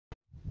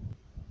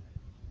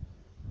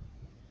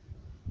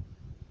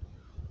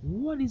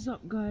What is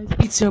up, guys?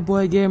 It's your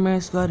boy Gamer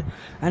Squad,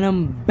 and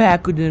I'm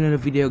back with another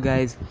video,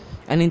 guys.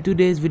 And in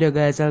today's video,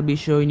 guys, I'll be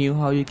showing you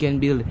how you can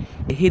build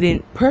a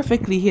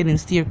perfectly hidden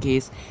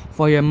staircase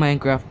for your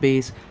Minecraft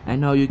base,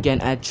 and how you can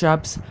add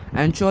traps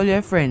and troll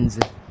your friends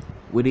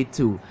with it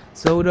too.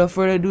 So without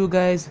further ado,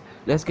 guys,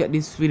 let's get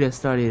this video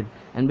started.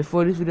 And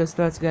before this video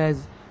starts,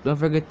 guys, don't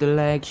forget to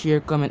like, share,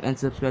 comment, and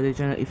subscribe to the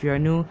channel if you are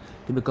new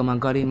to become a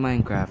god in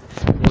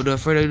Minecraft. Without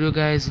further ado,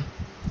 guys,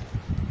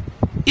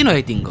 you know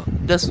anything, go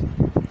just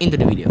into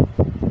the video.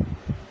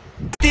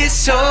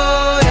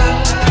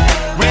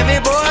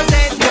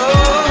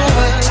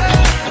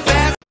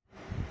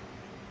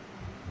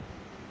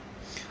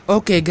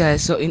 Okay,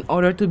 guys, so in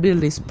order to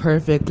build this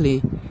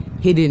perfectly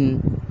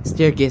hidden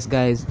staircase,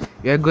 guys,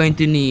 you're going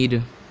to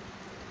need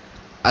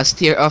a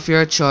stair of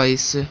your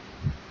choice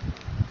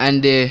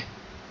and a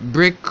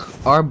brick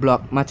or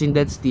block matching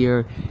that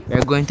stair.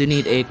 You're going to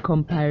need a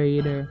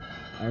comparator,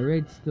 a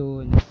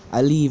redstone,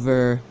 a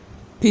lever,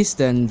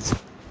 pistons,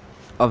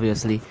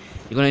 obviously.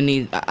 You're gonna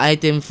need an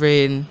item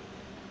frame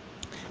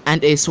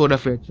and a sword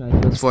of your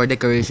choice for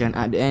decoration.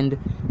 At the end,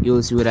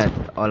 you'll see what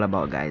that's all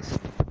about, guys.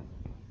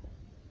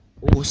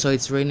 Oh, so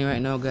it's raining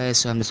right now, guys,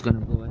 so I'm just gonna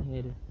go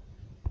ahead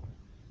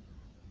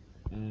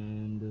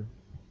and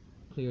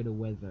clear the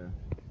weather.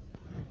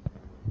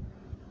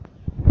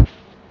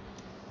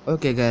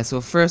 Okay, guys,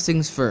 so first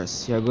things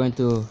first, you're going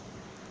to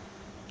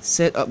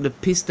set up the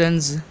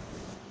pistons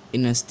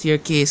in a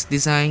staircase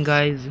design,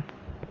 guys.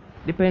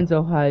 Depends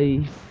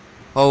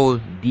how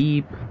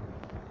deep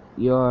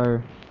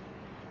your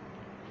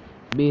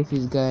base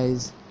is,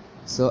 guys.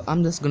 So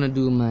I'm just gonna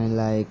do mine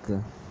like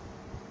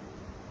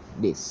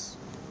this.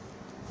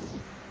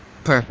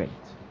 Perfect.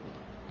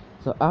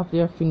 So after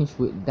you're finished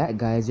with that,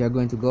 guys, you're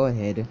going to go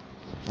ahead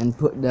and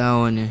put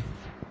down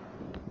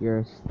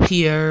your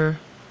stair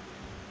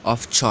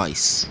of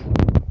choice.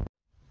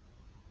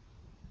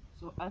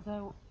 So as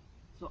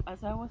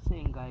I was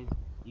saying, guys,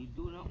 you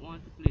do not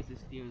want to place the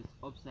stairs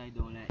upside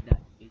down like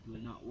that. It will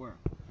not work.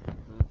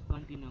 So let's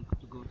continue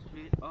to go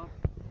straight up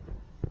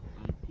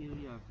until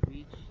you have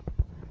reached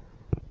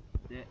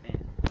the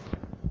end.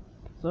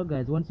 So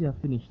guys, once you have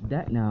finished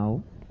that,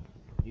 now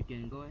you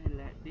can go ahead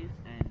like this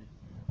and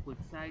put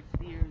side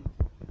stairs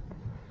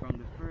from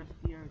the first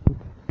stair to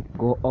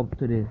go up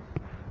to the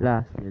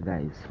last stair,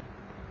 guys.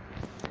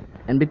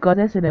 And because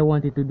I said I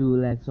wanted to do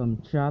like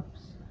some traps,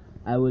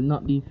 I will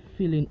not be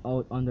filling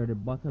out under the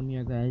bottom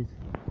here, guys.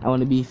 I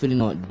want to be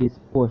filling out this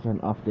portion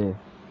of the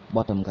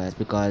bottom, guys,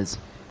 because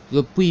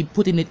you'll be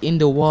putting it in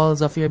the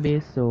walls of your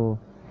base, so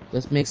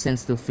just makes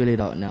sense to fill it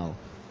out now.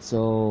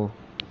 So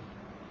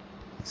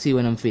see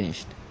when I'm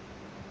finished.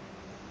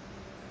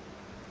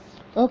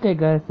 Okay,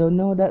 guys, so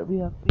now that we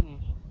have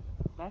finished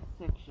that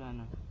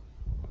section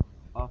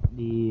of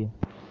the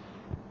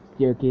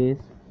staircase,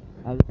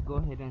 I'll just go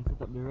ahead and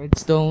set up the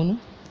redstone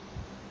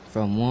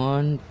from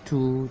 1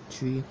 2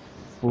 3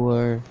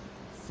 4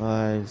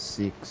 5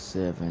 6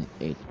 7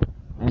 8.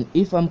 And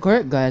if I'm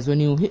correct, guys, when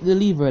you hit the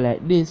lever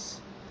like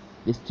this,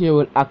 the stair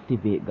will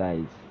activate,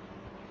 guys.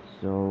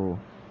 So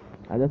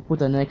I just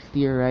put a next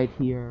stair right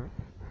here.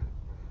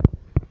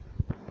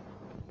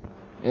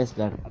 Yes,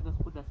 guys, I just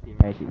put a stair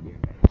right here,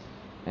 guys.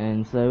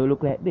 And so it will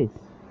look like this.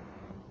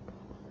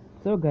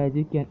 So guys,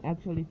 you can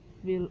actually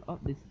fill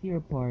up the stair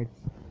parts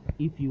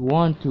if you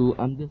want to.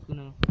 I'm just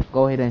gonna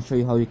go ahead and show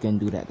you how you can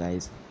do that,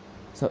 guys.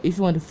 So if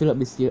you want to fill up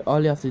the stair, all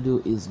you have to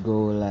do is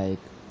go like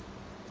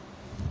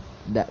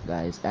that,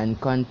 guys, and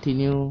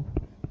continue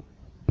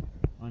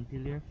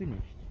until you're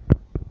finished.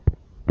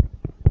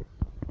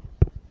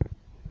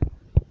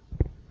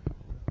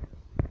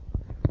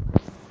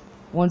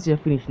 Once you're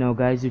finished now,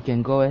 guys, you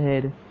can go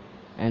ahead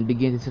and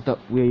begin to set up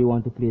where you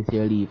want to place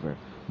your lever.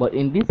 But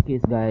in this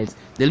case, guys,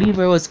 the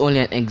lever was only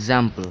an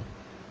example.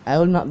 I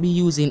will not be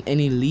using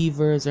any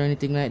levers or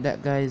anything like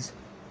that, guys.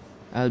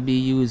 I'll be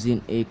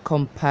using a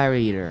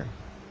comparator.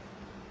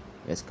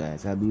 Yes,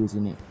 guys, I'll be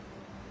using it.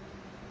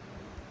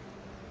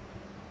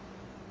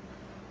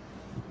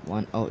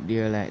 One out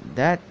there like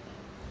that.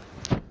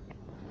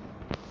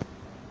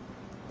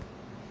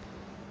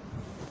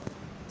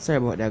 Sorry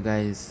about that,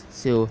 guys.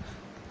 So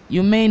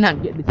you may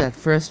not get this at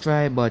first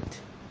try, but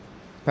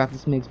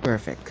practice makes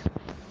perfect.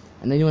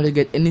 And then you want to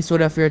get any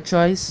sword of your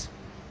choice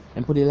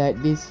and put it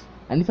like this.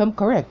 And if I'm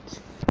correct,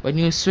 when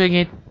you swing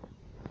it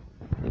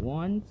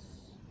once,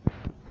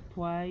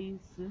 twice,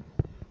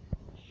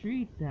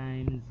 3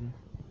 times,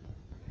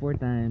 4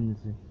 times,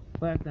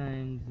 5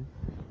 times,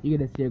 you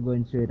get a stair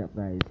going straight up,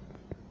 guys.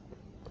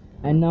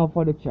 And now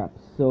for the traps.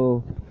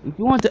 So if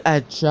you want to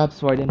add traps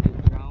for them to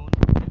drown,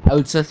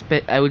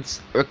 I would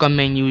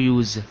recommend you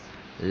use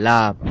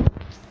lava.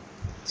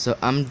 So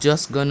I'm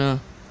just gonna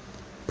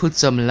put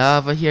some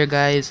lava here,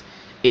 guys.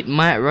 It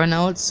might run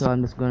out, so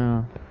I'm just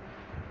gonna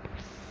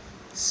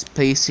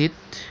space it.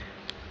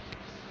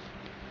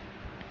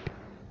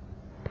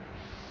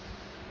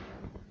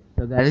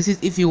 So guys, this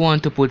is if you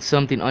want to put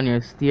something on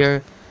your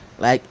stair,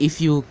 like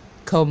if you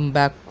come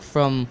back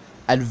from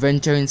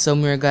adventuring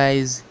somewhere,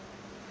 guys,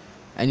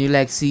 and you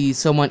like see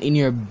someone in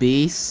your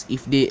base,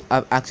 if they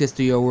have access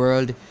to your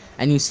world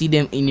and you see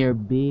them in your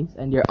base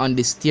and they're on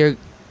the stair,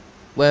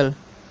 well,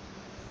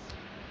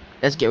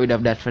 let's get rid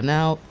of that for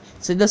now.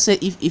 So let's say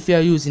if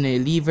you're using a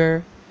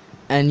lever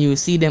and you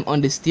see them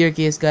on the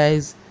staircase,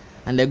 guys,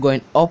 and they're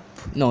going up,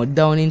 no,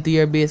 down into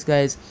your base,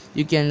 guys,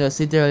 you can just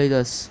literally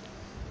just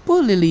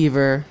pull the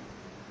lever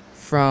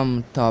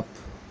from top.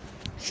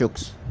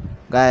 Shooks,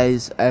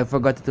 guys, I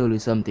forgot to tell you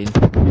something.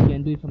 You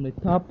can do it from the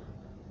top,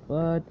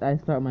 but I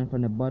start mine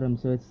from the bottom,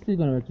 so it's still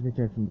gonna work if you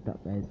try from the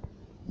top, guys.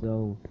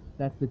 So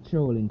that's the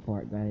trolling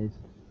part, guys,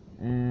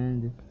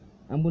 and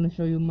I'm gonna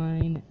show you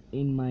mine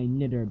in my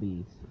nether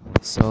base.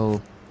 So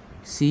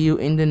see you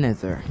in the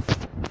nether.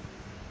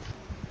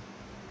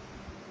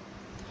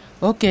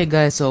 Okay,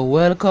 guys, so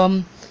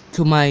welcome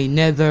to my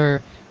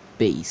nether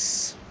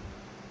base.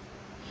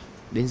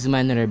 This is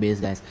my nether base,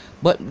 guys,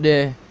 but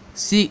the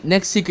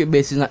next secret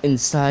base is not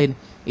inside,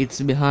 it's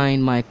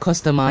behind my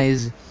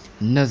customized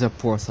nether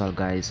portal,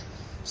 guys.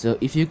 So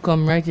if you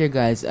come right here,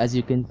 guys, as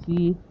you can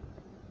see,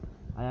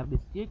 I have the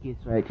staircase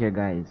right here,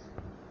 guys,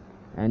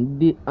 and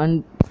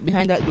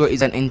behind that door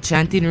is an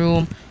enchanting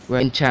room where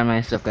I enchant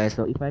my stuff, guys.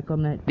 So if I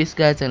come like this,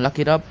 guys, and lock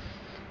it up,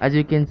 as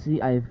you can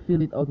see, I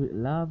filled it out with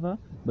lava,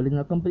 but it's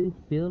not completely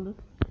filled,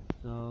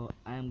 so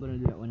I'm gonna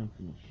do that when I'm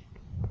finished.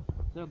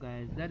 So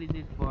guys, that is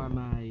it for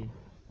my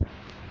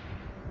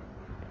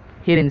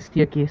hidden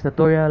staircase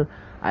tutorial.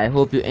 I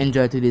hope you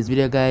enjoyed today's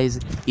video, guys.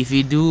 If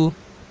you do,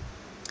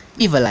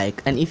 leave a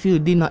like, and if you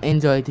did not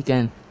enjoy it, you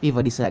can leave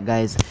a dislike,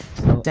 guys.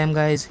 So time,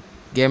 guys,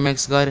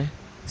 GamerXGod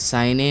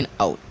signing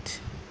out.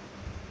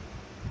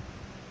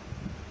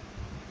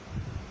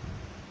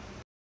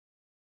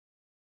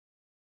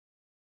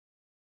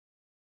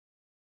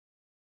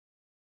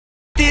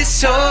 This